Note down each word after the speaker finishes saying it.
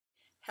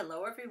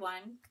Hello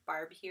everyone,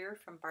 Barb here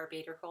from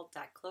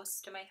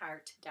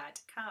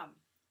barbaderholt.closetomyheart.com.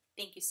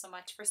 Thank you so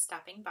much for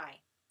stopping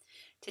by.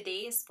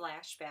 Today is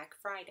Flashback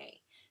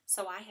Friday,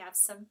 so I have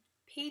some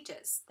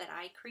pages that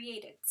I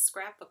created,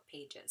 scrapbook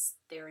pages.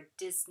 They're a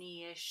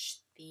Disney-ish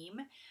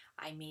theme.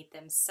 I made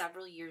them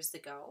several years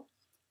ago,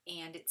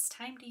 and it's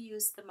time to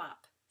use them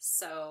up.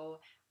 So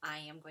I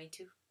am going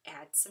to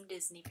add some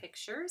Disney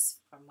pictures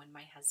from when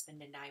my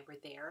husband and I were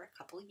there a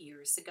couple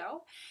years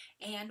ago,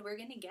 and we're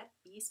going to get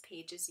these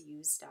pages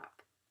used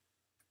up.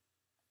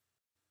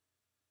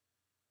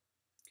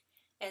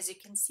 As you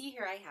can see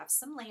here, I have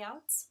some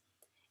layouts,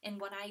 and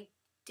what I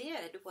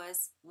did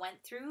was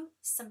went through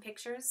some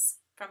pictures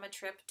from a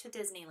trip to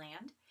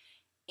Disneyland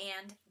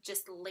and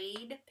just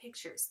laid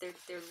pictures.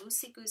 They're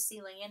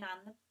loosey-goosey laying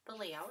on the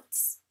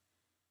layouts,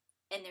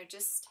 and they're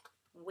just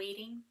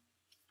waiting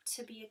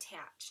to be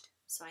attached.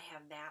 So I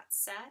have that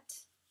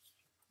set.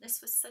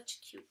 This was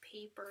such cute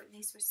paper, and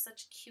these were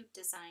such cute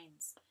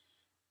designs.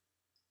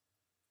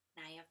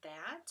 And I have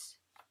that.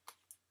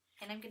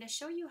 And I'm going to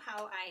show you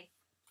how I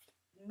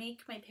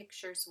make my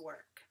pictures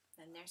work.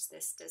 And there's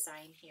this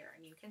design here,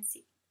 and you can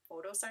see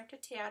photos aren't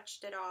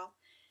attached at all.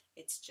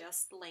 It's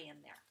just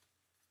laying there.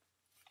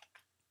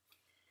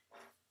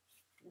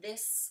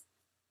 This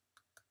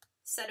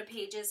set of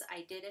pages,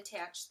 I did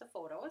attach the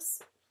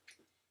photos.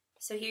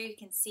 So here you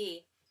can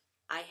see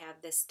I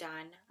have this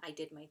done. I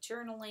did my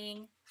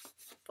journaling,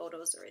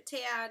 photos are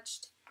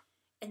attached,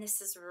 and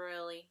this is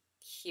really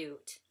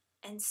cute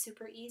and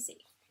super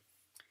easy.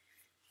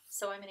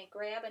 So I'm going to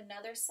grab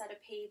another set of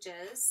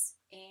pages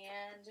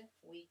and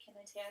we can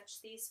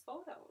attach these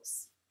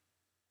photos.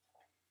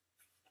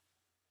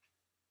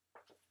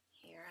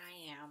 Here I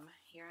am.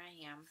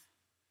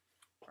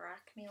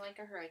 Rock me like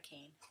a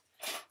hurricane.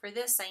 For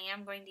this, I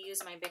am going to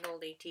use my big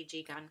old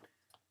ATG gun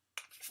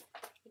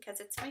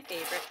because it's my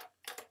favorite.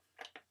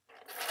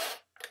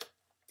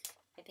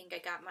 I think I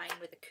got mine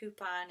with a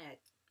coupon at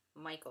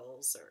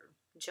Michael's or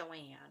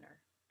Joann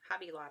or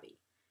Hobby Lobby.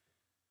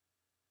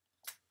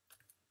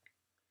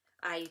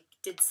 I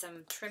did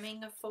some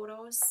trimming of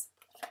photos.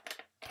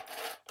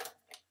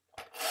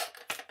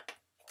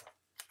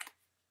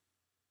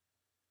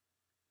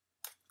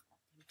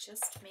 I'm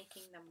just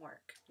making them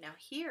work. Now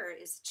here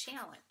is a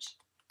challenge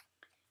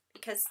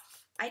because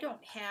I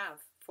don't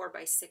have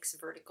 4x6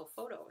 vertical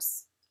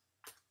photos.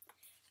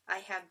 I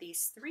have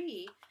these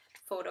 3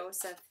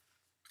 photos of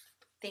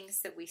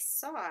things that we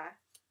saw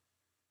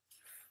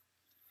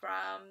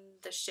from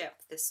the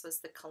ship. This was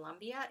the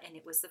Columbia, and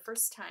it was the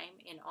first time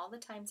in all the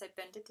times I've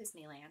been to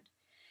Disneyland,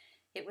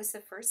 it was the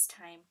first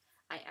time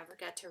I ever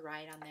got to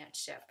ride on that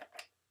ship.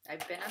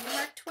 I've been on the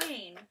Mark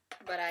Twain,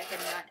 but I had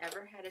not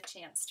ever had a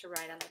chance to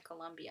ride on the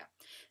Columbia.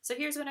 So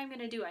here's what I'm going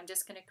to do. I'm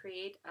just going to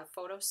create a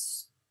photo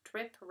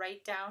strip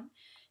right down.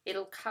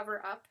 It'll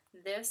cover up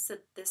this.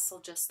 This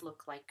will just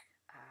look like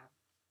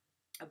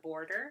a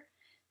border.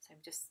 So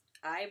I'm just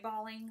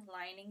eyeballing,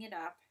 lining it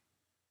up,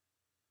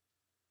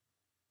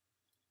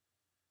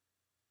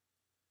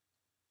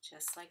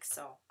 just like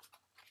so.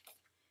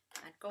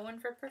 Not going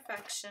for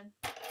perfection,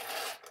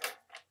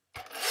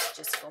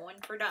 just going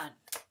for done.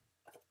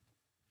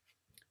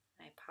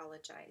 I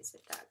apologize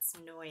if that's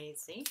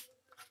noisy.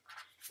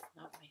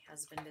 Oh, my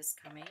husband is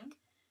coming.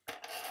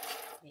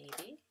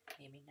 Maybe,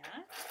 maybe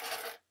not.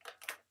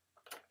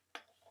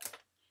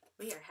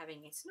 We are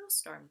having a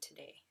snowstorm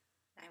today.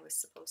 I was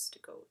supposed to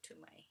go to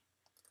my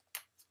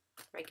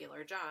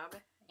regular job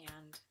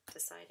and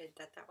decided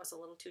that that was a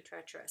little too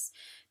treacherous.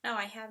 Now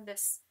I have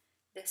this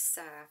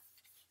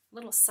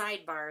little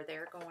sidebar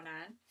there going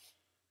on,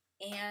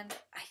 and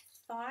I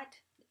thought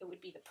it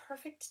would be the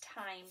perfect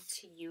time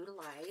to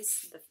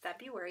utilize the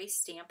February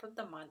stamp of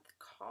the month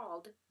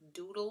called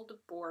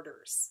Doodled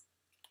Borders.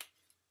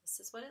 This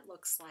is what it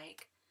looks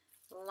like.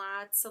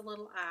 Lots of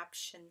little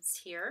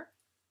options here.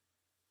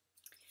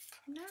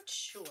 I'm not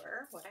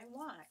sure what I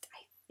want.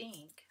 I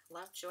think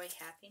love, joy,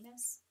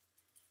 happiness.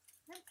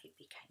 That might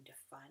be kind of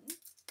fun.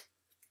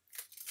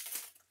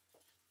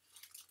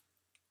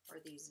 Or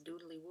these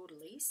doodly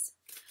woodlies.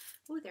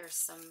 Ooh, there's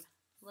some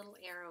little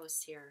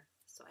arrows here.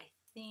 So I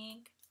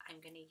think I'm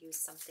going to use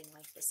something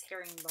like this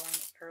herringbone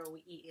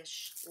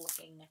arrow-ish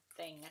looking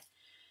thing.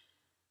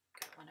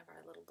 Got one of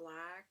our little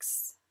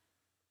blocks.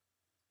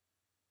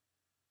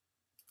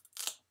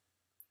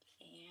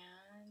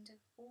 And,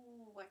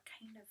 ooh, what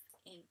kind of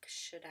ink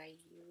should I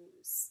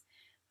use?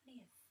 What do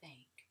you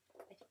think?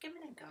 I think I'm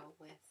going to go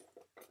with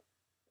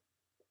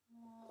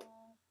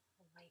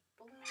light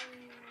blue,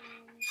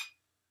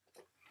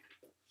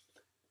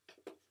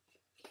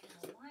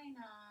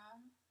 Carolina,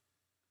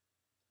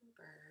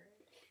 Bluebird,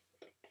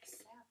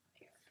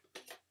 Sapphire.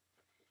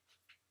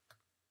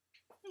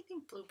 I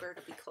think Bluebird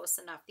will be close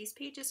enough. These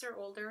pages are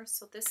older,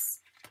 so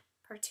this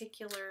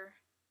particular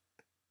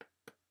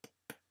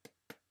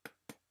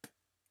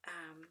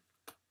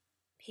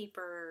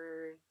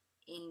paper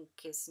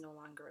ink is no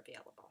longer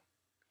available.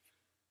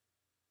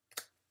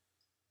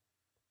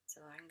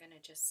 So I'm going to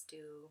just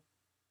do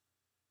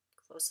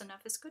close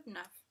enough is good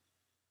enough.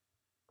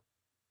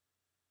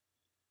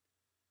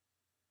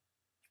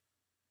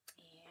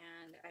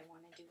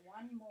 do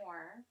one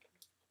more,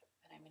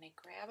 but I'm going to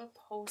grab a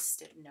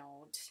Post-it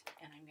note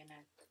and I'm going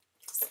to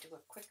just do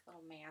a quick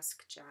little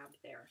mask job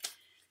there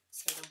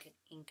so I don't get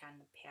ink on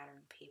the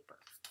pattern paper.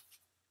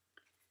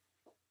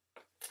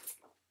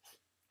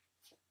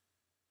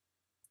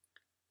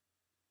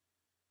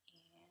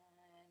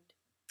 And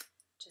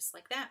just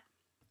like that.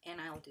 And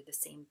I'll do the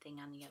same thing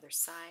on the other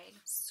side.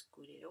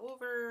 Scoot it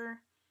over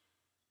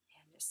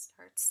and just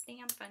start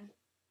stamping.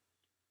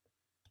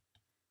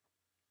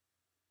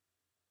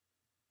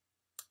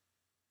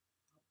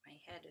 My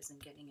head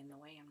isn't getting in the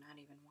way. I'm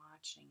not even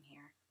watching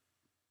here.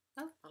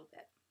 Oh, a little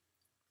bit.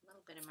 A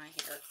little bit of my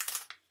hair.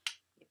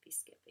 Yippee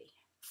skippy.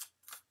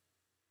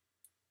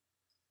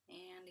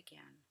 And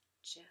again,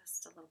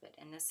 just a little bit.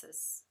 And this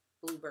is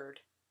Bluebird.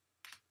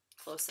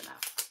 Close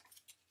enough.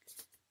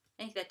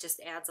 I think that just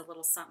adds a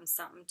little something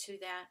something to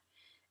that.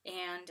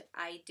 And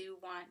I do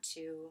want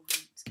to,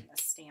 I'm just going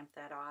to stamp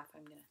that off.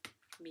 I'm going to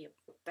be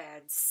a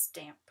bad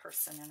stamp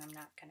person and I'm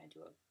not going to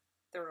do a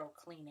thorough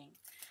cleaning.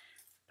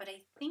 But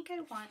I think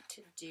I want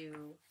to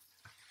do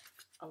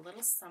a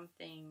little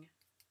something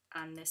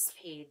on this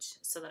page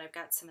so that I've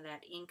got some of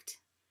that inked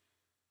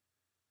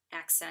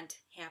accent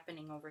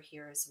happening over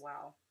here as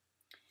well.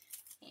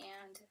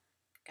 And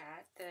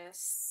got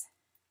this,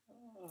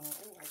 oh,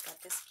 I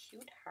got this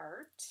cute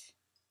heart.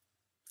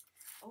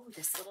 Oh,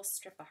 this little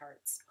strip of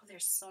hearts. Oh,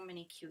 there's so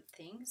many cute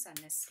things on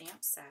this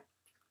stamp set.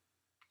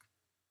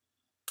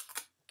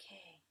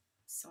 Okay,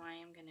 so I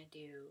am going to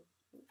do,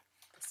 ooh,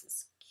 this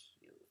is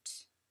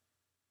cute.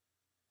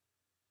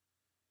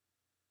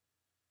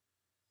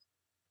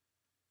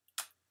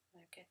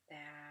 Look at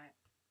that.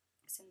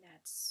 Isn't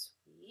that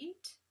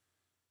sweet?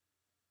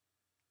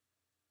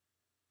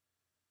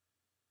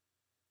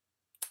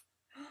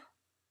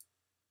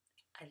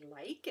 I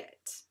like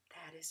it.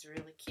 That is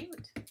really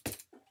cute.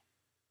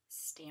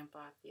 Stamp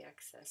off the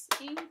excess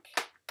ink.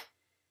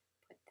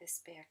 Put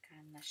this back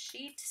on the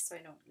sheet so I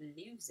don't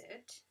lose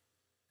it.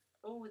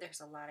 Oh, there's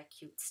a lot of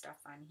cute stuff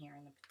on here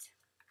in the,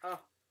 oh,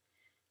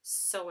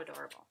 so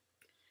adorable.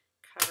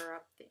 Cover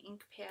up the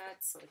ink pad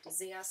so a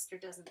disaster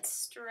doesn't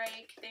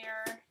strike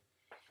there.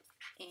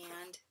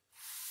 And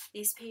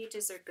these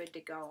pages are good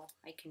to go.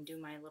 I can do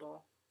my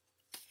little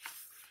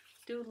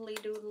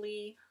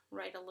doodly,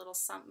 write a little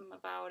something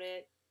about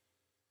it,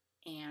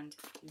 and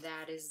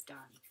that is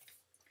done.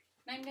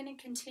 And I'm going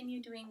to continue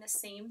doing the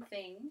same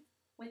thing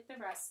with the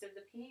rest of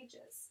the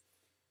pages.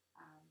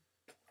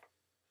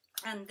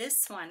 On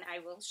this one, I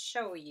will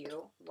show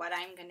you what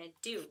I'm going to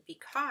do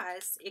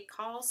because it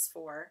calls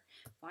for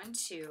 1,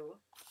 2,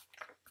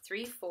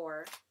 3,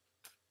 4,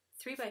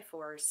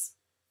 3x4s.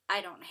 I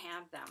don't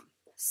have them.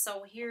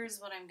 So here's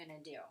what I'm going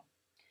to do.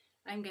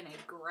 I'm going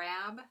to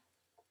grab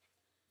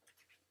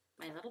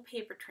my little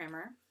paper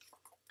trimmer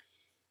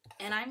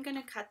and I'm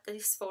going to cut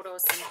these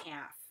photos in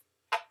half.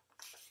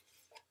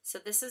 So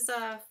this is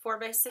a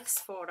 4x6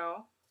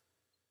 photo.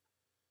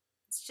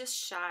 It's just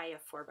shy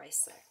of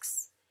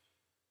 4x6.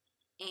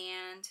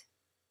 And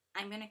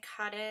I'm going to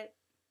cut it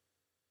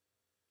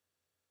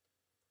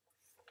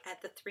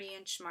at the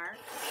 3-inch mark.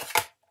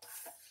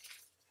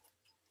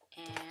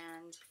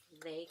 And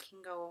they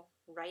can go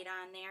right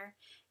on there.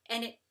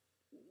 And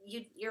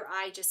your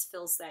eye just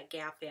fills that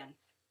gap in.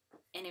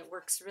 And it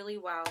works really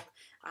well.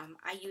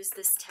 I use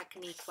this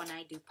technique when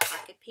I do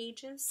pocket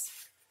pages.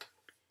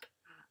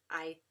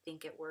 I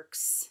think it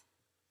works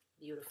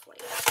beautifully.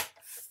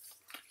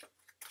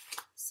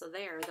 So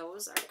there,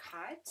 those are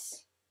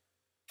cut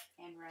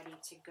and ready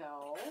to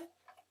go.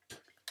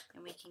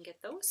 And we can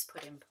get those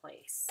put in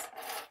place.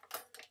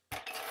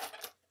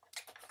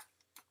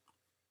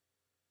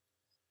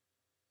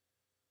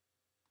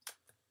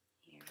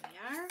 Here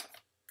we are.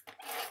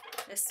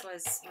 This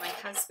was my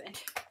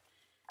husband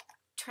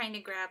trying to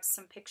grab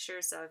some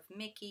pictures of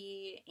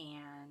Mickey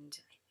and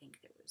I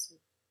think there was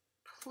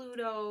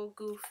Pluto,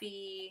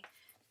 Goofy,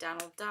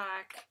 Donald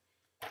Duck,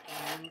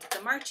 and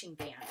the marching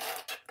band.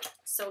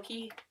 So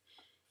he,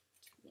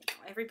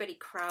 everybody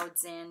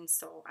crowds in,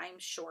 so I'm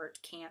short,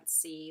 can't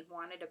see,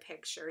 wanted a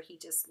picture. He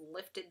just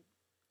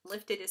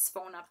lifted his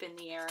phone up in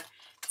the air,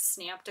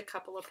 snapped a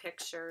couple of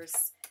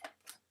pictures.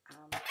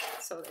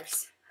 So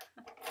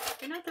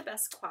they're not the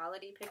best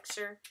quality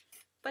picture,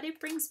 but it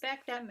brings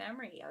back that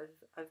memory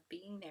of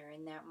being there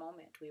in that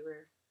moment. We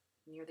were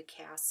near the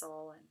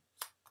castle, and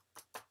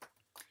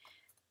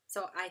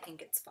so I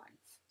think it's fun.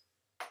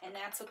 And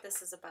that's what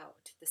this is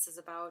about. This is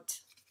about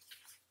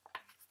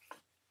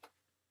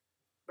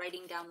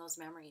writing down those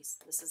memories.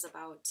 This is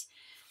about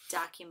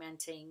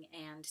documenting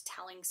and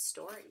telling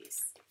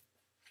stories.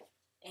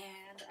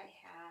 And I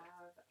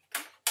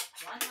have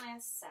one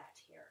last set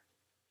here.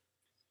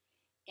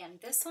 And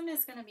this one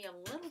is going to be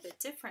a little bit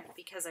different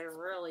because I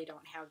really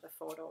don't have the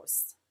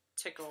photos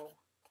to go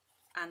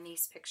on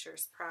these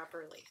pictures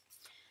properly.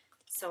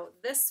 So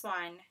this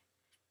one,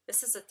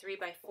 this is a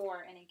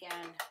 3x4, and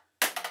again,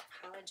 I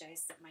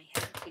apologize that my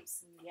head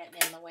keeps getting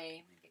in the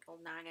way, my big old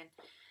noggin.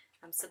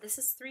 So this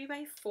is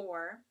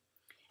 3x4,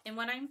 and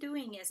what I'm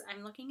doing is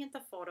I'm looking at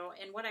the photo,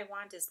 and what I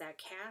want is that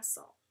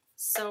castle.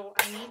 So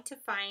I need to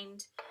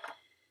find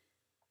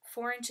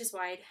 4 inches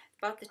wide,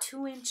 about the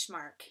 2-inch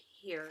mark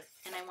here,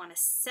 and I want to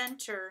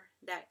center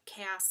that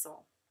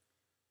castle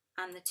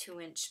on the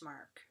 2-inch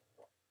mark.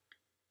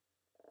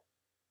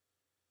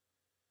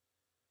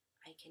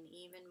 I can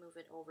even move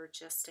it over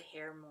just a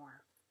hair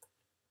more.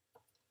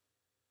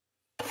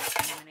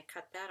 And I'm going to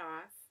cut that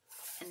off,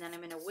 and then I'm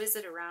going to whiz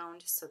it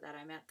around so that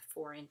I'm at the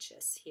 4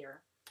 inches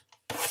here.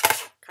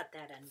 Cut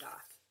that end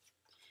off.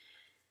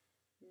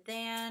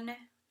 Then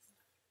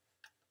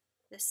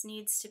this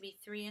needs to be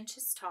 3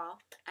 inches tall.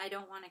 I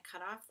don't want to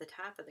cut off the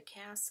top of the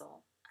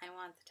castle. I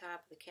want the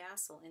top of the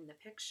castle in the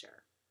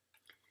picture.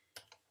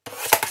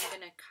 I'm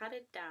going to cut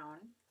it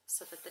down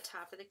so that the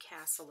top of the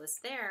castle is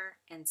there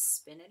and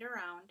spin it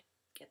around.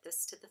 Get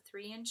this to the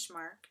 3-inch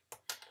mark.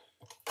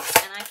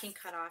 And I can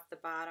cut off the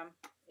bottom.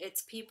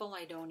 It's people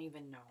I don't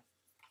even know.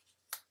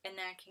 And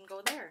that can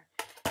go there.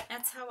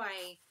 That's how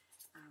I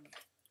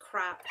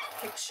crop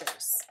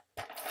pictures.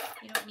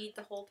 You don't need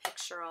the whole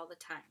picture all the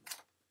time.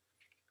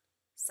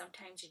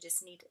 Sometimes you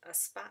just need a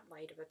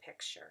spotlight of a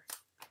picture.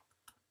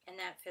 And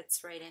that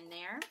fits right in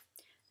there.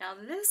 Now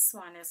this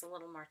one is a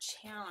little more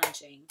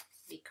challenging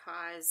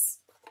because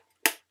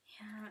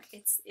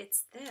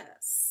it's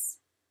this.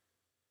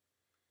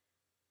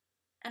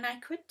 And I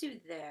could do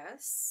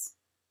this,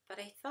 but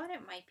I thought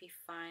it might be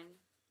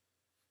fun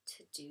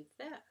to do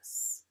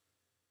this.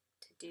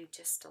 To do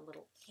just a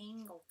little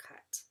angle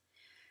cut.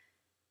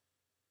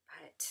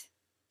 But,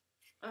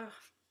 oh,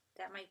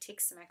 that might take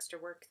some extra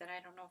work that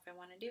I don't know if I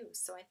want to do.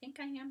 So I think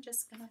I'm gonna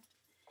just,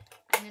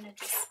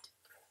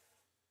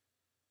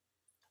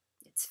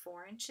 it's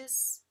 4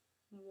 inches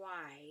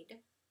wide.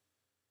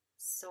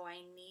 So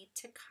I need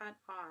to cut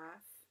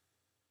off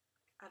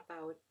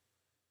about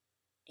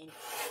an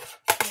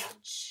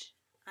inch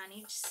on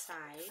each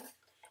side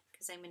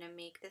because I'm going to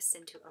make this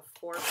into a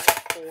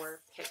 4x4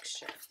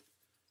 picture.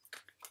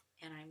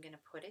 And I'm going to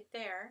put it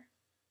there,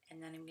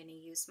 and then I'm going to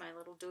use my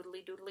little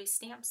doodly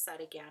stamp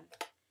set again.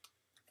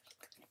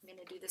 I'm going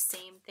to do the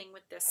same thing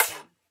with this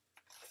one.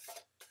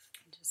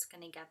 I'm just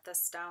going to get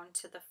this down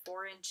to the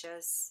 4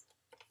 inches,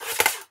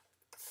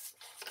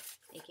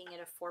 making it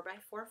a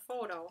 4x4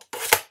 photo.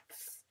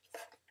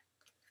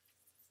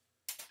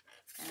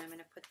 And I'm going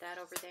to put that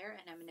over there,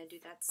 and I'm going to do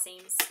that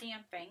same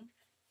stamping.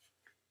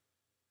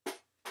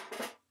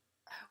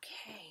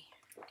 Okay.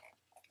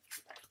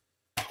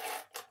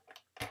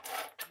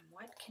 And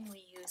what can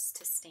we use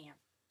to stamp?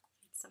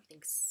 Something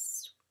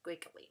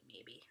squiggly,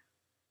 maybe.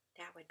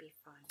 That would be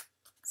fun.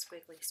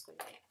 Squiggly,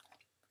 squiggly.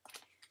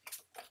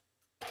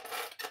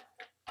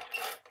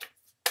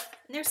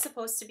 And there's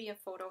supposed to be a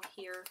photo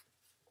here.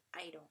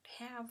 I don't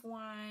have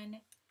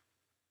one.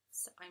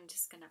 So I'm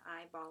just going to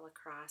eyeball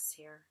across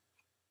here.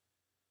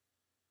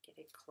 Get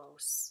it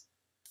close.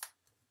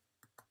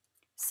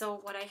 So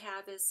what I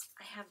have is,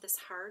 I have this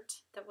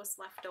heart that was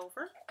left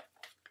over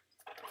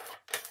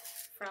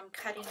from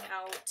cutting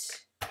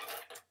out,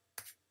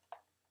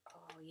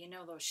 oh, you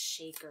know those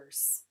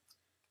shakers.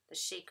 The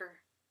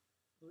shaker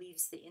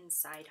leaves the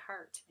inside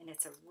heart, and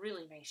it's a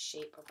really nice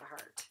shape of a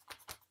heart.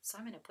 So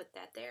I'm going to put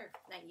that there.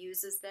 That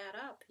uses that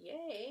up.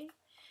 Yay!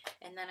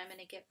 And then I'm going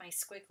to get my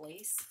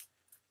squigglies.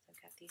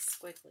 I've got these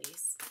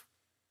squigglies.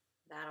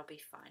 That'll be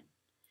fun.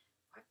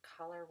 What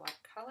color, what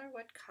color,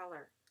 what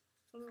color?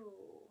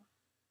 Ooh,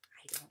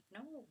 I don't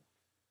know.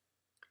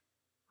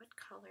 What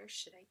color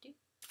should I do?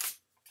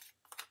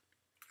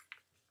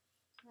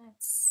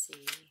 Let's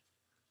see.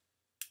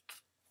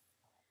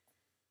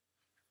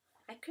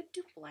 I could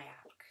do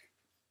black.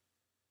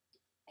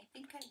 I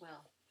think I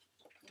will.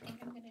 I think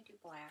I'm going to do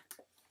black.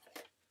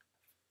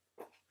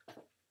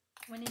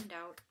 When in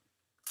doubt,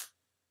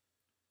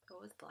 go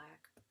with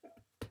black.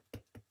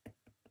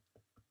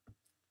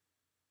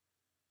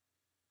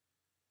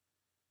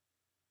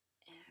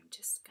 And I'm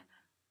just going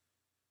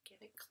to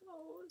get it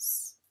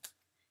close.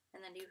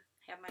 And then you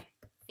have my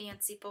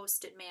fancy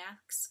Post-it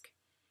mask.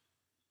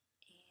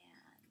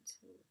 And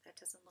ooh, that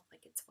doesn't look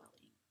like it's well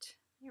inked.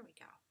 Here we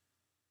go.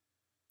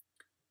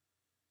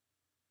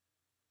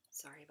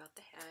 Sorry about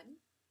the head.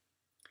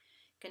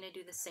 Going to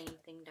do the same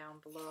thing down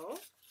below.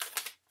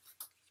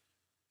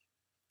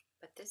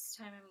 But this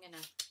time I'm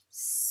going to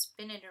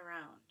spin it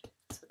around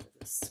so that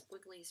the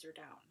squigglies are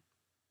down.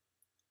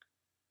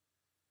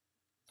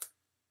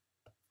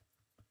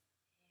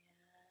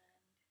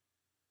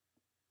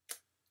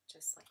 And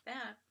just like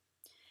that.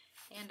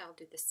 And I'll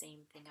do the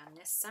same thing on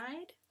this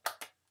side.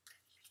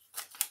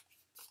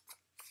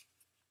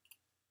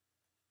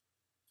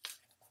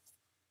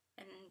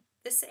 And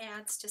this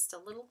adds just a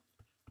little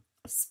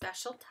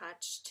special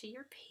touch to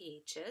your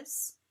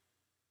pages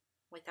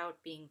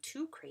without being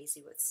too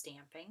crazy with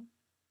stamping,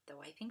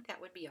 though I think that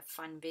would be a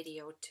fun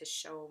video to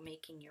show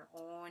making your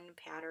own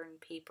pattern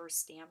paper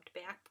stamped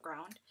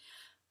background.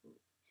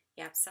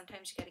 Yeah,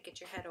 sometimes you got to get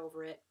your head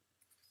over it.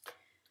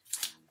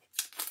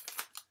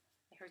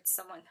 I heard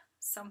someone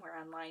somewhere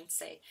online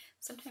say,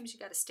 sometimes you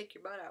got to stick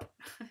your butt out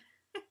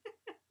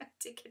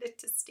to get it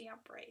to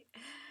stamp right.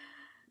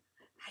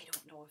 I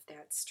don't know if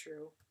that's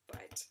true,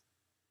 but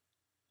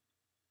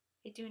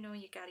I do know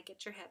you got to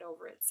get your head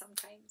over it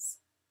sometimes.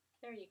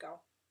 There you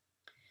go.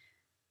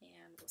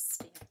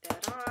 stamp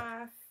that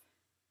off.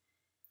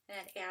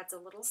 And it adds a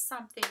little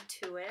something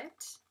to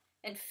it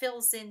and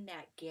fills in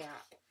that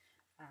gap.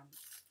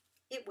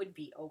 It would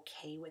be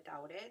okay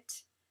without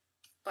it,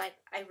 but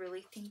I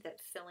really think that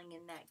filling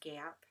in that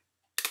gap,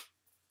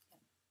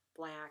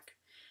 black,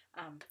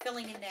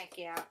 filling in that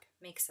gap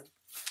makes a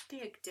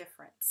big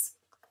difference.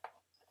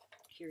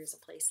 Here's a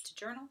place to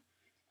journal.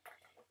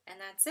 And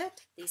that's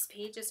it. These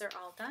pages are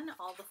all done.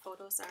 All the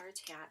photos are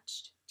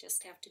attached.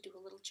 Just have to do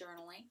a little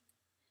journaling.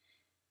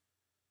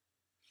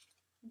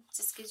 It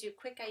just gives you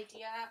a quick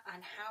idea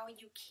on how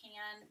you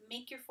can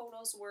make your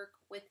photos work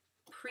with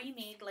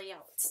pre-made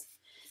layouts.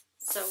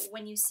 So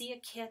when you see a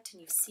kit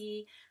and you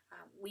see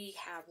we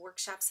have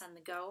workshops on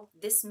the go,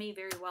 this may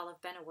very well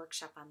have been a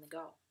workshop on the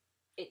go.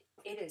 It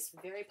is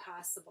very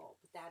possible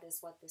that is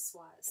what this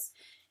was.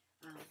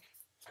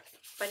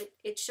 But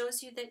it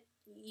shows you that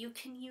you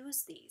can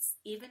use these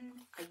even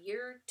a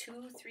year,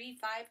 2, 3,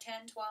 5, 10,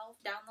 12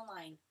 down the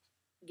line.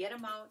 Get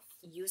them out,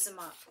 use them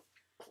up.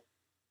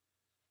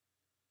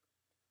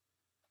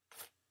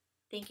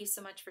 Thank you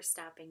so much for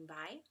stopping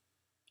by.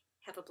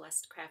 Have a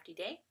blessed crafty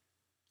day,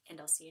 and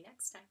I'll see you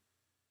next time.